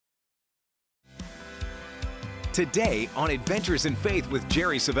Today on Adventures in Faith with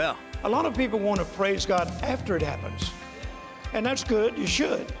Jerry Savelle. A lot of people want to praise God after it happens. And that's good, you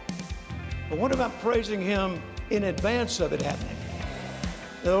should. But what about praising Him in advance of it happening?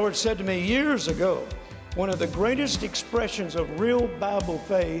 The Lord said to me years ago, one of the greatest expressions of real Bible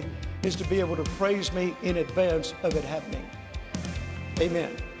faith is to be able to praise me in advance of it happening.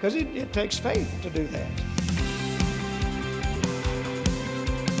 Amen. Because it takes faith to do that.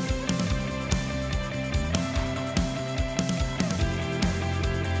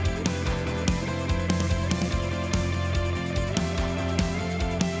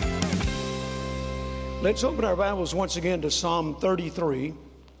 Let's open our Bibles once again to Psalm 33.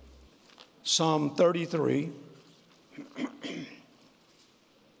 Psalm 33.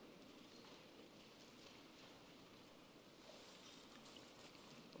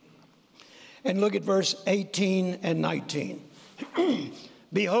 And look at verse 18 and 19.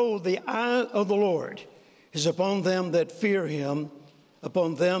 Behold, the eye of the Lord is upon them that fear Him,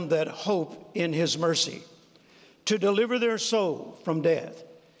 upon them that hope in His mercy, to deliver their soul from death,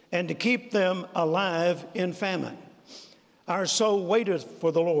 and to keep them alive in famine. Our soul waiteth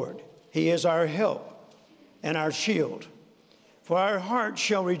for the Lord. He is our help and our shield. For our heart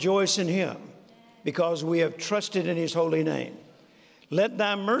shall rejoice in Him, because we have trusted in His holy name. Let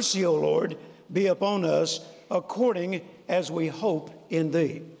thy mercy, O Lord, be upon us, according as we hope in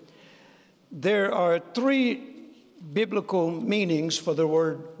Thee. There are three biblical meanings for the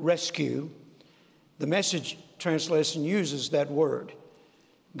word rescue. The Message translation uses that word.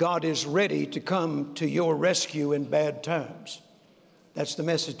 God is ready to come to your rescue in bad times. That's the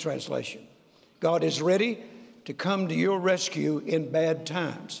Message translation. God is ready to come to your rescue in bad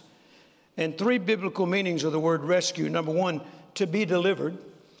times. And three biblical meanings of the word rescue. Number one, to be delivered.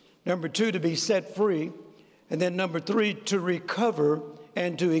 Number two, to be set free. And then number three, to recover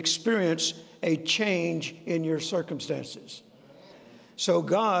and to experience a change in your circumstances. So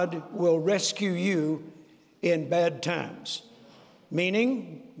God will rescue you in bad times.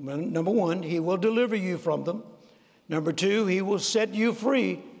 Meaning, number one, He will deliver you from them. Number two, He will set you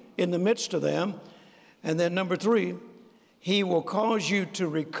free in the midst of them. And then number three, He will cause you to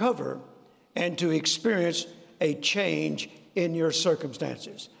recover and to experience a change in your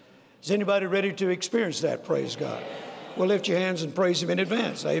circumstances. Is anybody ready to experience that? Praise God. Well, lift your hands and praise Him in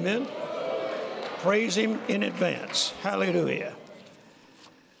advance. Amen. Praise Him in advance. Hallelujah.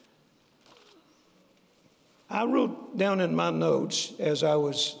 I wrote down in my notes as I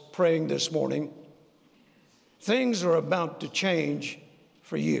was praying this morning, things are about to change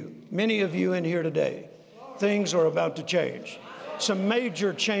for you. Many of you in here today, things are about to change. Some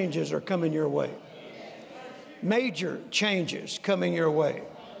major changes are coming your way. Major changes coming your way.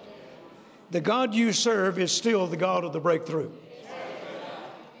 The God you serve is still the God of the breakthrough.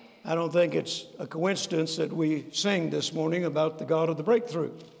 I don't think it's a coincidence that we sing this morning about the God of the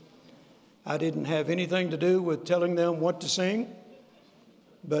breakthrough. I didn't have anything to do with telling them what to sing,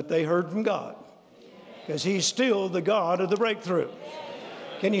 but they heard from God, because He's still the God of the breakthrough.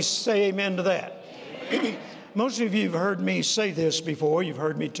 Can you say amen to that? Most of you have heard me say this before. You've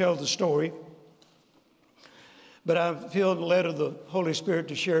heard me tell the story, but I feel led of the Holy Spirit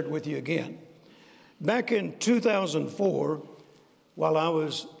to share it with you again. Back in 2004, while I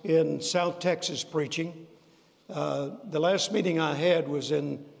was in South Texas preaching, the last meeting I had was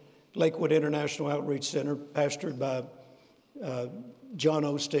in Lakewood International Outreach Center, pastored by John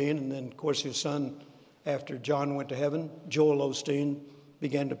Osteen, and then, of course, his son, after John went to heaven, Joel Osteen,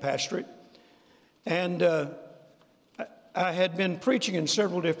 began to pastor it. And I had been preaching in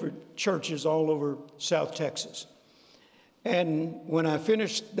several different churches all over South Texas. And when I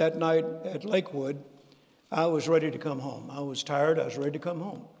finished that night at Lakewood, I was ready to come home. I was tired. I was ready to come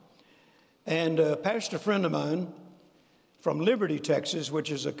home. And a pastor friend of mine from Liberty, Texas, which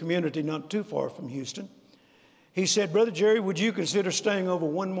is a community not too far from Houston, he said, "Brother Jerry, would you consider staying over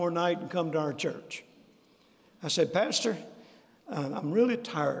one more night and come to our church?" I said, "Pastor, I'm really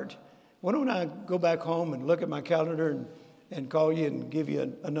tired. Why don't I go back home and look at my calendar and call you and give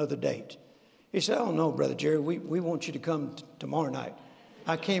you another date?" He said, "Oh, no, Brother Jerry, we want you to come tomorrow night.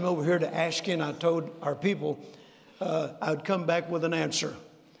 I came over here to ask you, and I told our people I'd come back with an answer."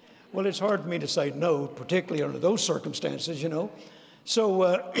 Well, it's hard for me to say no, particularly under those circumstances, you know. So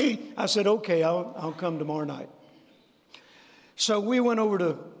I said, "Okay, I'll come tomorrow night." So we went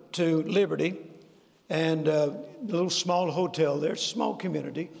over to Liberty, and a little small hotel there, small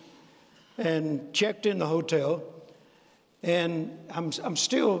community, and checked in the hotel. And I'm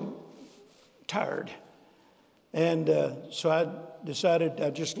still tired. And so I decided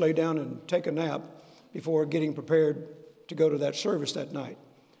I'd just lay down and take a nap before getting prepared to go to that service that night.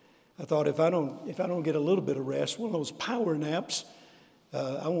 I thought if I don't get a little bit of rest, one of those power naps,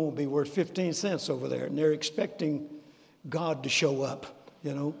 I won't be worth 15 cents over there. And they're expecting God to show up,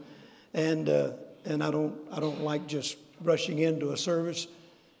 you know. And I don't like just rushing into a service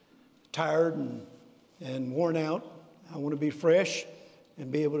tired and worn out. I want to be fresh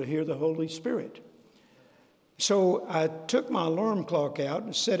and be able to hear the Holy Spirit. So I took my alarm clock out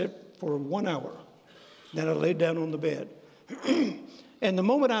and set it for 1 hour. Then I laid down on the bed. And the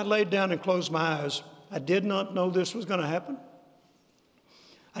moment I laid down and closed my eyes, I did not know this was going to happen.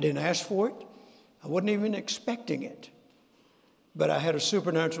 I didn't ask for it. I wasn't even expecting it. But I had a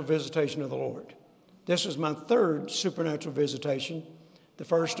supernatural visitation of the Lord. This is my third supernatural visitation. The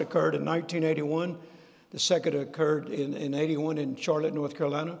first occurred in 1981. The second occurred in 81 in Charlotte, North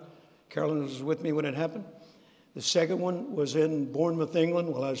Carolina. Carolyn was with me when it happened. The second one was in Bournemouth, England,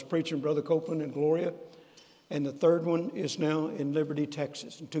 while I was preaching Brother Copeland and Gloria. And the third one is now in Liberty,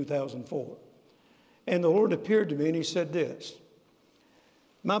 Texas, in 2004. And the Lord appeared to me and he said this: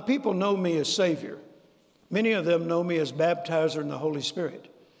 my people know me as Savior. Many of them know me as baptizer in the Holy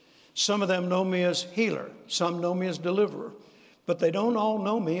Spirit. Some of them know me as healer. Some know me as deliverer. But they don't all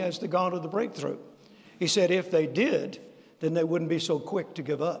know me as the God of the breakthrough. He said if they did, then they wouldn't be so quick to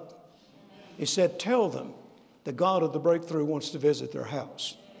give up. He said, tell them the God of the breakthrough wants to visit their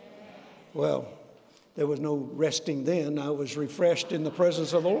house. Well, there was no resting then. I was refreshed in the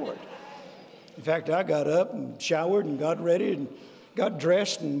presence of the Lord. In fact, I got up and showered and got ready and got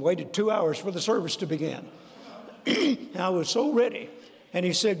dressed and waited 2 hours for the service to begin. I was so ready. And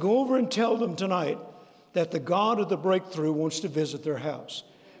he said, go over and tell them tonight that the God of the breakthrough wants to visit their house.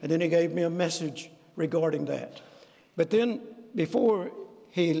 And then he gave me a message regarding that. But then before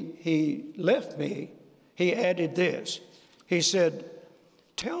he left me, he added this. He said,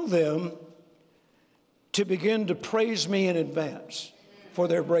 tell them to begin to praise me in advance for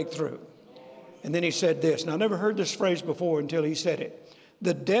their breakthrough. And then he said this. Now, I never heard this phrase before until he said it.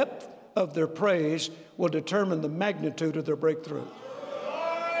 The depth of their praise will determine the magnitude of their breakthrough.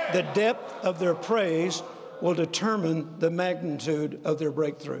 The depth of their praise will determine the magnitude of their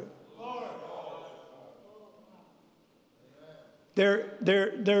breakthrough.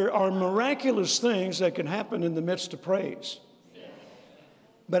 There are miraculous things that can happen in the midst of praise.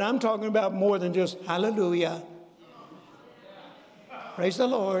 But I'm talking about more than just hallelujah. Praise the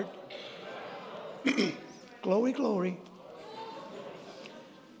Lord. Glory, glory.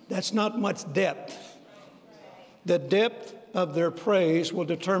 That's not much depth. The depth of their praise will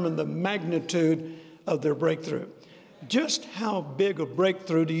determine the magnitude of their breakthrough. Just how big a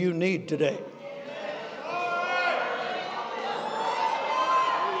breakthrough do you need today?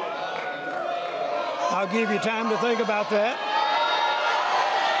 I'll give you time to think about that.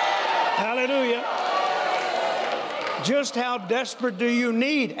 Hallelujah. Just how desperate do you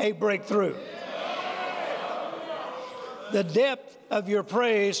need a breakthrough? The depth of your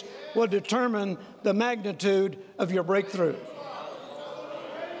praise will determine the magnitude of your breakthrough.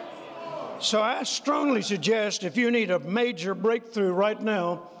 So I strongly suggest if you need a major breakthrough right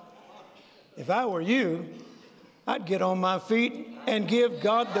now, if I were you, I'd get on my feet and give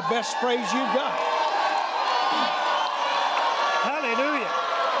God the best praise you've got. Hallelujah.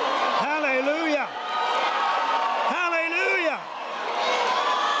 Hallelujah. Hallelujah.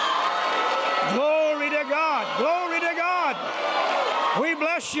 Glory to God. Glory to God. We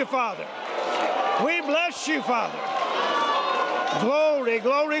bless you, Father. We bless you, Father. Glory,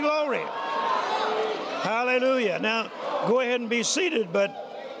 glory, glory. Hallelujah. Now, go ahead and be seated,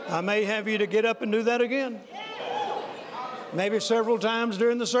 but I may have you to get up and do that again. Maybe several times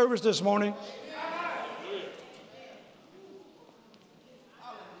during the service this morning.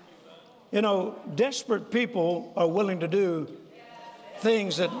 You know, desperate people are willing to do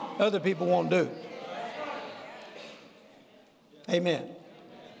things that other people won't do. Amen.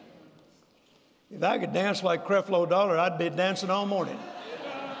 If I could dance like Creflo Dollar, I'd be dancing all morning.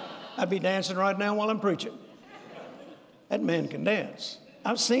 I'd be dancing right now while I'm preaching. That man can dance.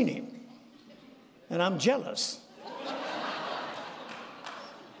 I've seen him. And I'm jealous.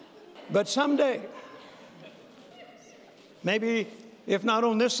 But someday, maybe if not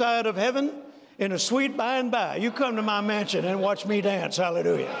on this side of heaven, in a sweet by and by, you come to my mansion and watch me dance.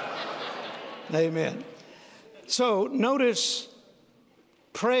 Hallelujah. Amen. So notice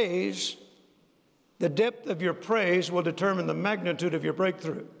praise, the depth of your praise will determine the magnitude of your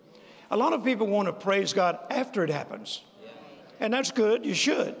breakthrough. A lot of people want to praise God after it happens. And that's good. You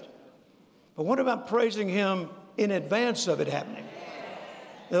should. But what about praising Him in advance of it happening?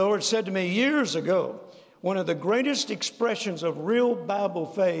 The Lord said to me years ago, one of the greatest expressions of real Bible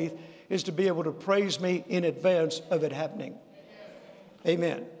faith is to be able to praise me in advance of it happening.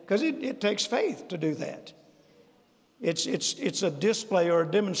 Amen. because it takes faith to do that. It's a display or a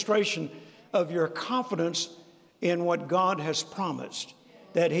demonstration of your confidence in what God has promised,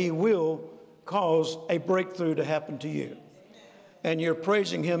 that He will cause a breakthrough to happen to you. And you're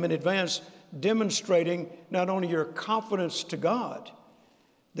praising Him in advance, demonstrating not only your confidence to God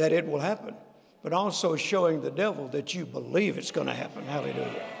that it will happen, but also showing the devil that you believe it's going to happen.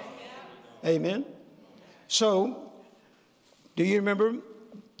 Hallelujah. Amen. So, do you remember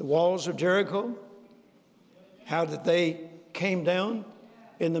the walls of Jericho? How that they came down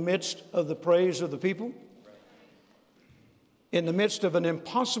in the midst of the praise of the people? In the midst of an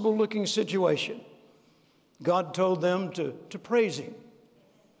impossible looking situation, God told them to praise Him.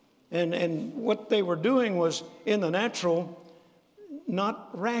 And what they were doing was, in the natural, not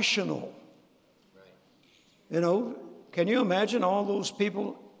rational. You know, can you imagine all those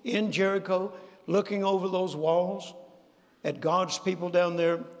people in Jericho looking over those walls at God's people down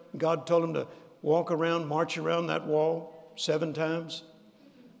there? God told them to walk around, march around that wall 7 times.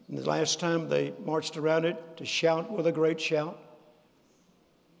 And the last time they marched around it to shout with a great shout.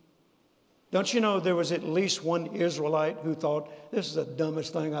 Don't you know there was at least one Israelite who thought, this is the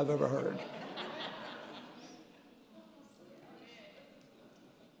dumbest thing I've ever heard.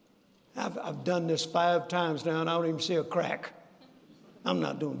 I've done this 5 times now and I don't even see a crack. I'm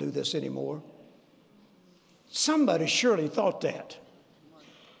not going to do this anymore. Somebody surely thought that.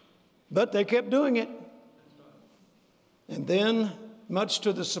 But they kept doing it. And then, much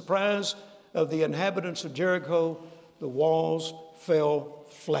to the surprise of the inhabitants of Jericho, the walls fell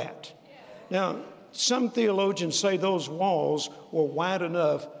flat. Now, some theologians say those walls were wide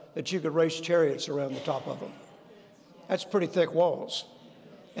enough that you could race chariots around the top of them. That's pretty thick walls.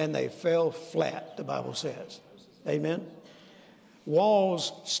 And they fell flat, the Bible says. Amen?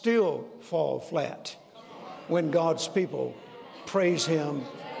 Walls still fall flat when God's people praise Him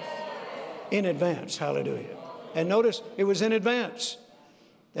in advance. Hallelujah. And notice, it was in advance.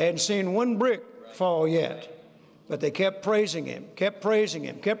 They hadn't seen one brick fall yet, but they kept praising Him, kept praising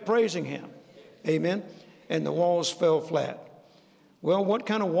Him, kept praising Him. Amen? And the walls fell flat. Well, what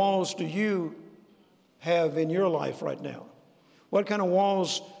kind of walls do you have in your life right now? What kind of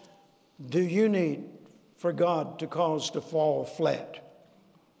walls do you need for God to cause to fall flat?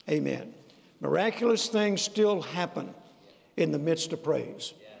 Amen. Miraculous things still happen in the midst of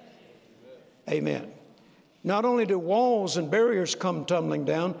praise. Amen. Not only do walls and barriers come tumbling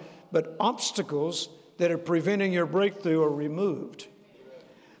down, but obstacles that are preventing your breakthrough are removed.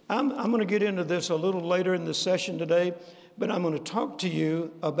 I'm going to get into this a little later in the session today, but I'm going to talk to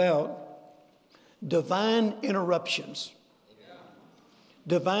you about divine interruptions.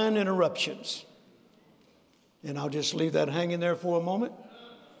 Divine interruptions. And I'll just leave that hanging there for a moment,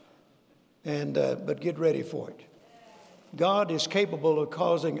 but get ready for it. God is capable of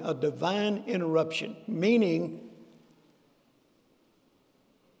causing a divine interruption, meaning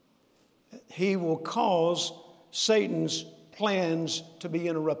He will cause Satan's plans to be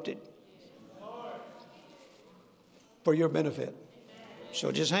interrupted for your benefit.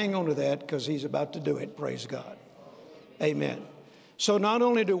 So just hang on to that because He's about to do it. Praise God. Amen. So not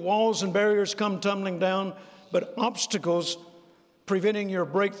only do walls and barriers come tumbling down, but obstacles preventing your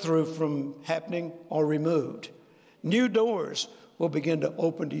breakthrough from happening are removed. New doors will begin to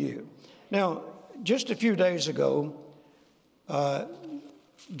open to you. Now, just a few days ago,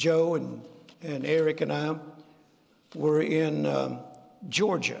 Joe and Eric and I were in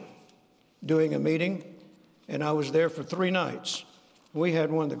Georgia doing a meeting, and I was there for 3 nights. We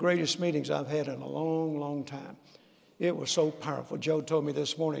had one of the greatest meetings I've had in a long, long time. It was so powerful. Joe told me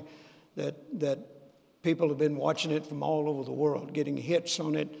this morning that people have been watching it from all over the world, getting hits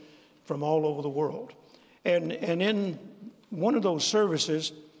on it from all over the world. And in one of those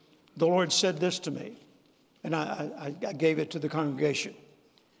services, the Lord said this to me, and I gave it to the congregation.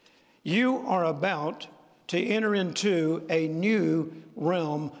 You are about to enter into a new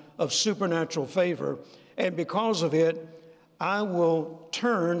realm of supernatural favor, and because of it, I will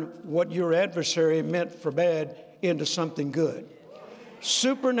turn what your adversary meant for bad into something good.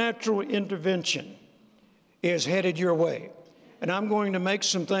 Supernatural intervention is headed your way. And I'm going to make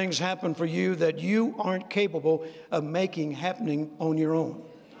some things happen for you that you aren't capable of making happening on your own.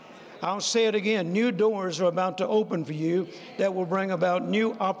 I'll say it again. New doors are about to open for you that will bring about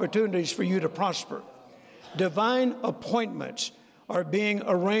new opportunities for you to prosper. Divine appointments are being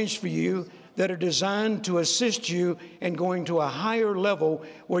arranged for you that are designed to assist you in going to a higher level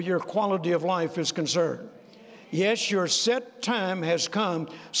where your quality of life is concerned. Yes, your set time has come,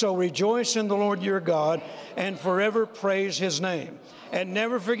 so rejoice in the Lord your God and forever praise His name. And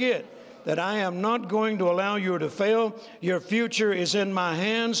never forget, that I am not going to allow you to fail. Your future is in my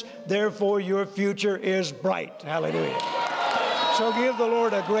hands. Therefore, your future is bright. Hallelujah. So give the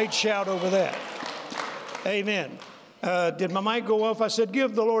Lord a great shout over that. Amen. Did my mic go off? I said,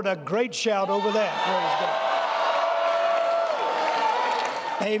 give the Lord a great shout over that.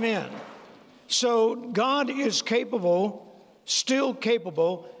 Praise God. Amen. So God is capable, still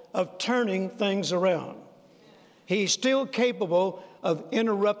capable of turning things around. He's still capable of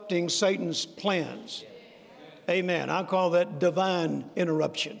interrupting Satan's plans. Amen. I call that divine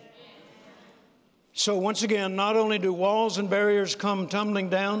interruption. So once again, not only do walls and barriers come tumbling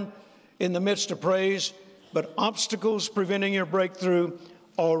down in the midst of praise, but obstacles preventing your breakthrough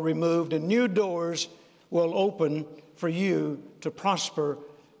are removed, and new doors will open for you to prosper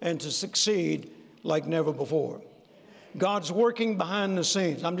and to succeed like never before. God's working behind the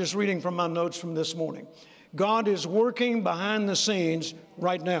scenes. I'm just reading from my notes from this morning. God is working behind the scenes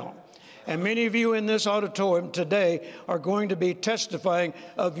right now. And many of you in this auditorium today are going to be testifying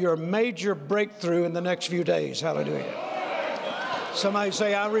of your major breakthrough in the next few days. Hallelujah. Somebody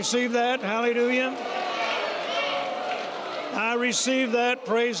say, I receive that. Hallelujah. I receive that.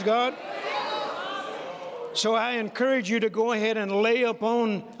 Praise God. So I encourage you to go ahead and lay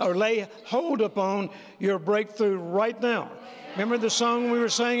hold upon your breakthrough right now. Remember the song we were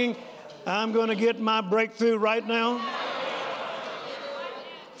singing? I'm going to get my breakthrough right now.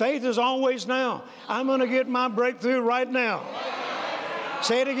 Faith is always now. I'm going to get my breakthrough right now.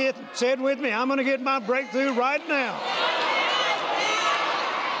 Say it again. Say it with me. I'm going to get my breakthrough right now.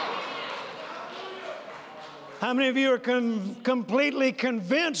 How many of you are completely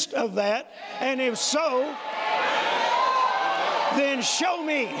convinced of that? And if so, then show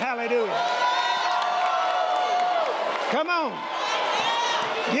me. Hallelujah. Come on.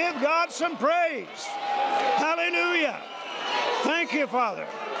 Give God some praise. Hallelujah. Thank you, Father.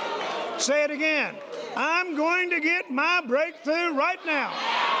 Say it again. I'm going to get my breakthrough right now.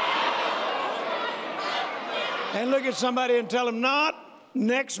 And look at somebody and tell them, not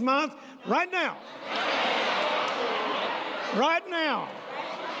next month, right now. Right now.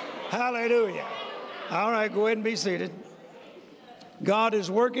 Hallelujah. All right, go ahead and be seated. God is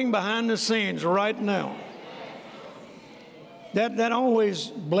working behind the scenes right now. That always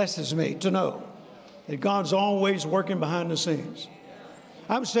blesses me to know that God's always working behind the scenes.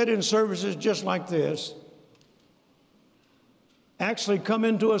 I've sat in services just like this, actually come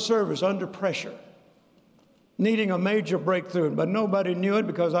into a service under pressure, needing a major breakthrough, but nobody knew it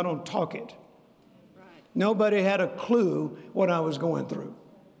because I don't talk it. Nobody had a clue what I was going through.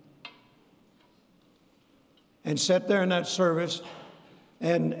 And sat there in that service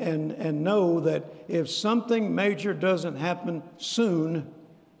and know that if something major doesn't happen soon,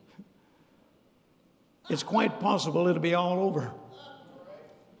 it's quite possible it'll be all over.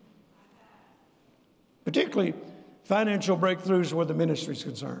 Particularly financial breakthroughs where the ministry is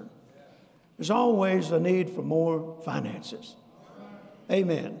concerned. There's always a need for more finances.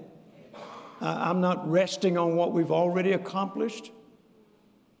 Amen. I'm not resting on what we've already accomplished.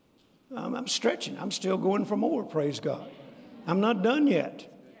 I'm stretching. I'm still going for more, praise God. I'm not done yet.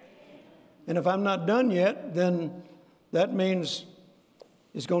 And if I'm not done yet, then that means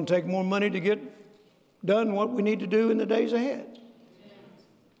it's going to take more money to get done what we need to do in the days ahead.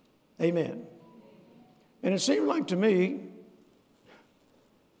 Amen. And it seemed like to me,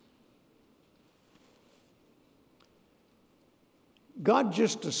 God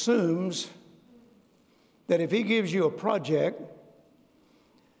just assumes that if He gives you a project,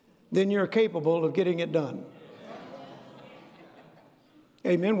 then you're capable of getting it done.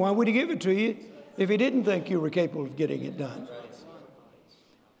 Amen. Why would He give it to you if He didn't think you were capable of getting it done?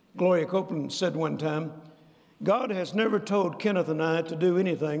 Gloria Copeland said one time, God has never told Kenneth and I to do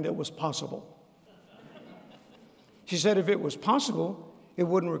anything that was possible. She said if it was possible, it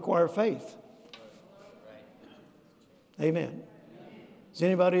wouldn't require faith. Amen. Has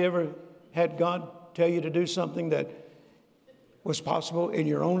anybody ever had God tell you to do something that was possible in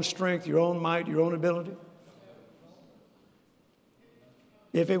your own strength, your own might, your own ability?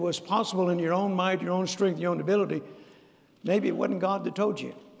 If it was possible in your own might, your own strength, your own ability, maybe it wasn't God that told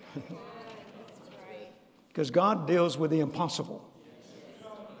you. Because God deals with the impossible.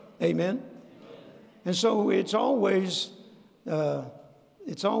 Amen? And so it's always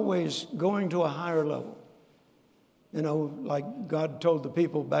going to a higher level. You know, like God told the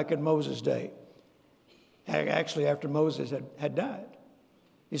people back in Moses' day, actually after Moses had died.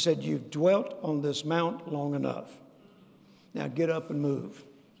 He said, you've dwelt on this mount long enough. Now get up and move.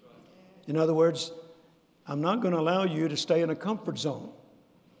 In other words, I'm not going to allow you to stay in a comfort zone.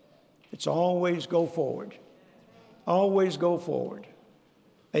 It's always go forward. Always go forward.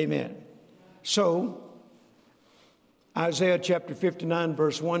 Amen. So, Isaiah chapter 59,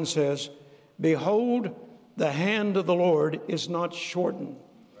 verse 1 says, behold, the hand of the Lord is not shortened,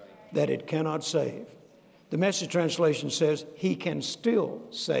 that it cannot save. The Message translation says, he can still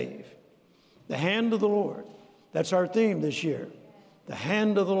save. The hand of the Lord. That's our theme this year. The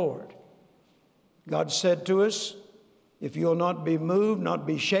hand of the Lord. God said to us, if you'll not be moved, not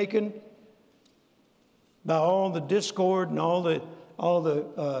be shaken by all the discord and all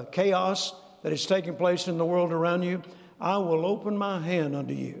the chaos that is taking place in the world around you, I will open my hand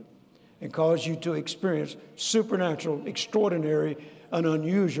unto you and cause you to experience supernatural, extraordinary, and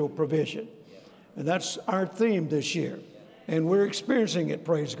unusual provision. And that's our theme this year. And we're experiencing it,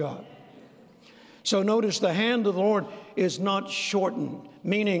 praise God. So notice the hand of the Lord is not shortened,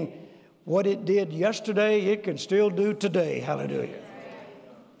 meaning what it did yesterday, it can still do today. Hallelujah.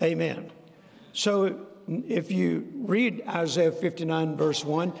 Amen. So if you read Isaiah 59, verse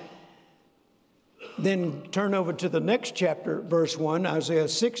 1, then turn over to the next chapter, verse 1, Isaiah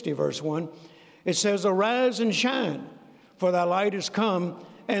 60, verse 1. It says, arise and shine, for thy light is come,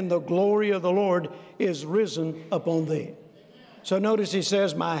 and the glory of the Lord is risen upon thee. So notice he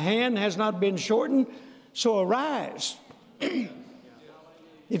says, my hand has not been shortened, so arise.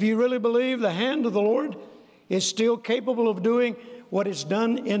 If you really believe the hand of the Lord is still capable of doing what it's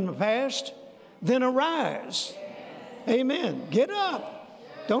done in the past, then arise. Amen. Get up.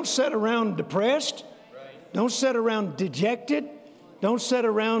 Don't sit around depressed. Don't sit around dejected. Don't sit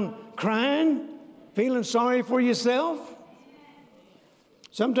around crying, feeling sorry for yourself.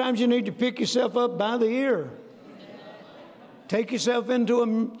 Sometimes you need to pick yourself up by the ear. Take yourself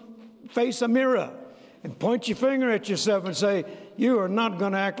face a mirror and point your finger at yourself and say, you are not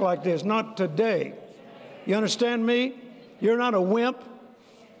going to act like this, not today. You understand me? You're not a wimp.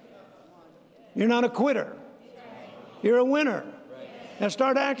 You're not a quitter. You're a winner. Now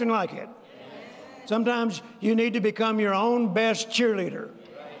start acting like it. Sometimes you need to become your own best cheerleader.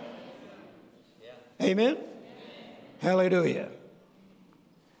 Amen? Hallelujah.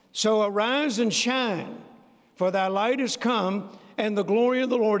 So arise and shine, for thy light is come, and the glory of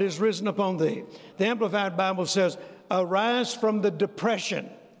the Lord is risen upon thee. The Amplified Bible says, arise from the depression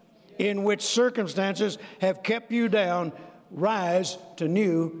in which circumstances have kept you down, rise to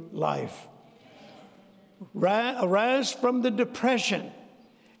new life. Arise from the depression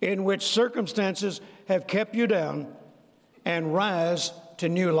in which circumstances have kept you down and rise to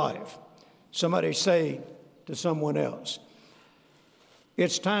new life. Somebody say to someone else,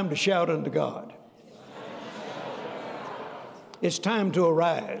 it's time to shout unto God. It's time to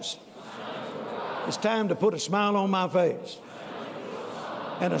arise. It's time to put a smile on my face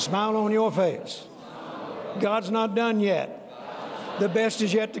and a smile on your face. God's not done yet. The best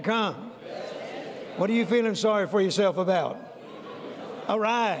is yet to come. What are you feeling sorry for yourself about?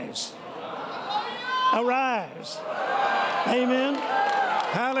 Arise. Arise. Amen.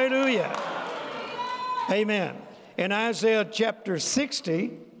 Hallelujah. Amen. In Isaiah chapter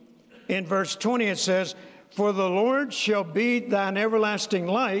 60, in verse 20, it says, for the Lord shall be thine everlasting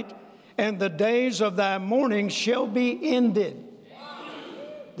light, and the days of thy mourning shall be ended.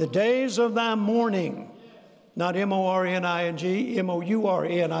 The days of thy mourning, not M-O-R-N-I-N-G,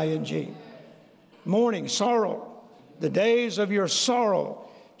 M-O-U-R-N-I-N-G. Mourning, sorrow. The days of your sorrow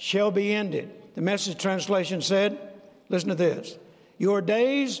shall be ended. The Message translation said, listen to this, your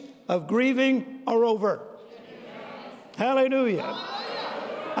days of grieving are over. Hallelujah.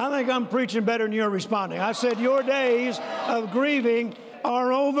 I think I'm preaching better than you're responding. I said, your days of grieving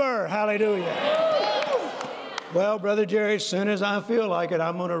are over. Hallelujah. Well, Brother Jerry, as soon as I feel like it,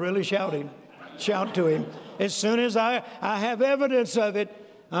 I'm going to really shout to him. As soon as I have evidence of it,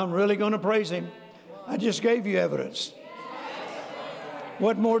 I'm really going to praise him. I just gave you evidence.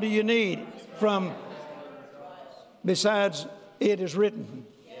 What more do you need besides it is written?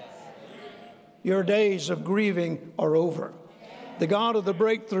 Your days of grieving are over. The God of the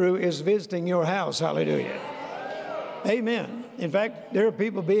breakthrough is visiting your house. Hallelujah. Amen. In fact, there are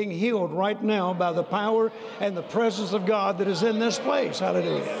people being healed right now by the power and the presence of God that is in this place.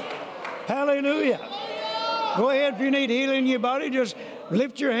 Hallelujah. Hallelujah. Go ahead, if you need healing in your body, just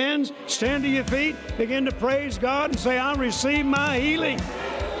lift your hands, stand to your feet, begin to praise God and say, I receive my healing.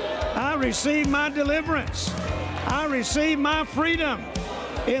 I receive my deliverance. I receive my freedom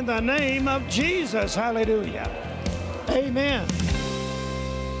in the name of Jesus. Hallelujah. Amen.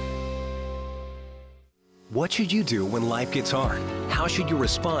 What should you do when life gets hard? How should you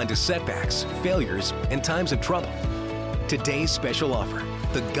respond to setbacks, failures, and times of trouble? Today's special offer,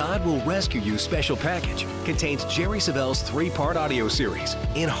 the God Will Rescue You special package, contains Jerry Savelle's 3-part audio series,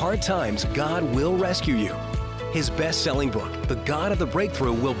 In Hard Times, God Will Rescue You. His best-selling book, The God of the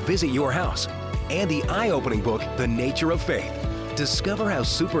Breakthrough, will visit your house. And the eye-opening book, The Nature of Faith. Discover how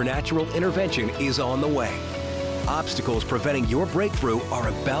supernatural intervention is on the way. Obstacles preventing your breakthrough are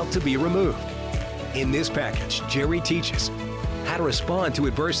about to be removed. In this package, Jerry teaches how to respond to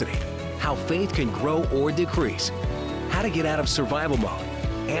adversity, how faith can grow or decrease, how to get out of survival mode,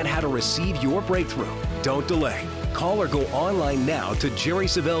 and how to receive your breakthrough. Don't delay. Call or go online now to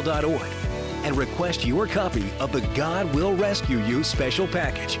jerrysavelle.org and request your copy of the God Will Rescue You special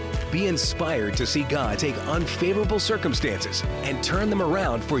package. Be inspired to see God take unfavorable circumstances and turn them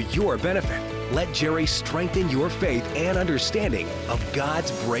around for your benefit. Let Jerry strengthen your faith and understanding of God's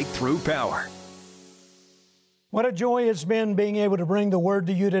breakthrough power. What a joy it's been being able to bring the Word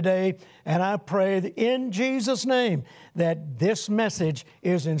to you today. And I pray that in Jesus' name that this message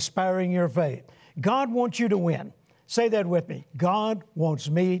is inspiring your faith. God wants you to win. Say that with me. God wants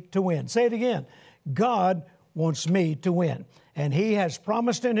me to win. Say it again. God wants me to win. And He has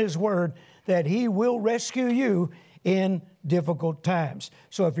promised in His Word that He will rescue you in difficult times.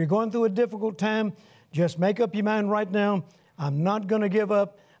 So if you're going through a difficult time, just make up your mind right now. I'm not going to give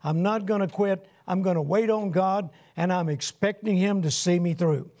up. I'm not going to quit. I'm going to wait on God, and I'm expecting Him to see me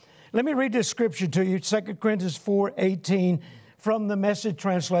through. Let me read this scripture to you, 2 Corinthians 4:18 from the Message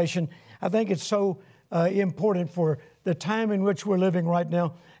translation. I think it's so important for the time in which we're living right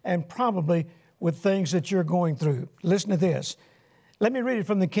now, and probably with things that you're going through. Listen to this. Let me read it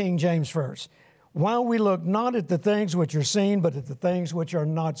from the King James first. While we look not at the things which are seen, but at the things which are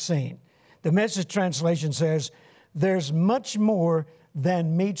not seen. The Message translation says, there's much more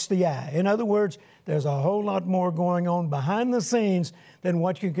than meets the eye. In other words, there's a whole lot more going on behind the scenes than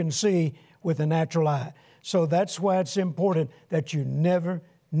what you can see with the natural eye. So that's why it's important that you never,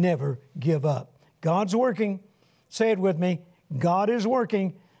 never give up. God's working. Say it with me. God is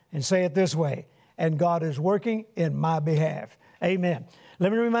working. And say it this way. And God is working in my behalf. Amen.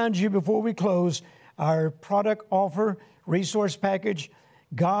 Let me remind you before we close, our product offer, resource package,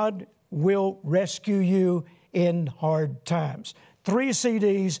 God will rescue you in hard times. 3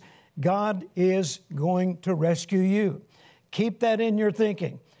 CDs, God is going to rescue you. Keep that in your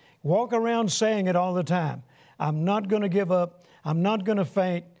thinking. Walk around saying it all the time. I'm not going to give up. I'm not going to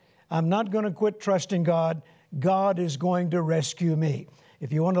faint. I'm not going to quit trusting God. God is going to rescue me.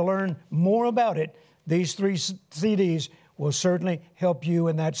 If you want to learn more about it, these 3 CDs will certainly help you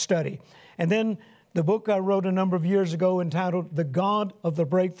in that study. And then the book I wrote a number of years ago entitled The God of the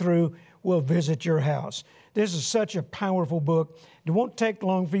Breakthrough Will Visit Your House. This is such a powerful book. It won't take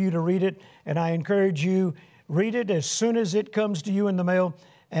long for you to read it, and I encourage you, read it as soon as it comes to you in the mail,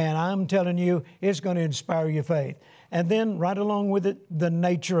 and I'm telling you, it's going to inspire your faith. And then right along with it, The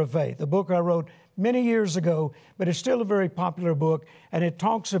Nature of Faith, a book I wrote many years ago, but it's still a very popular book, and it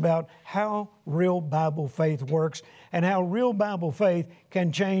talks about how real Bible faith works and how real Bible faith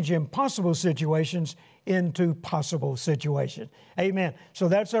can change impossible situations into possible situations. Amen. So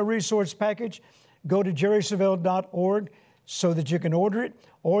that's our resource package. Go to jerrysavelle.org so that you can order it,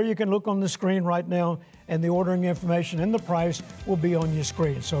 or you can look on the screen right now, and the ordering information and the price will be on your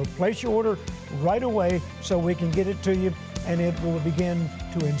screen. So place your order right away so we can get it to you, and it will begin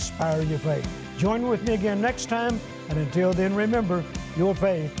to inspire your faith. Join with me again next time, and until then, remember, your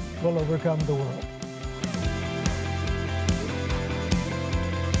faith will overcome the world.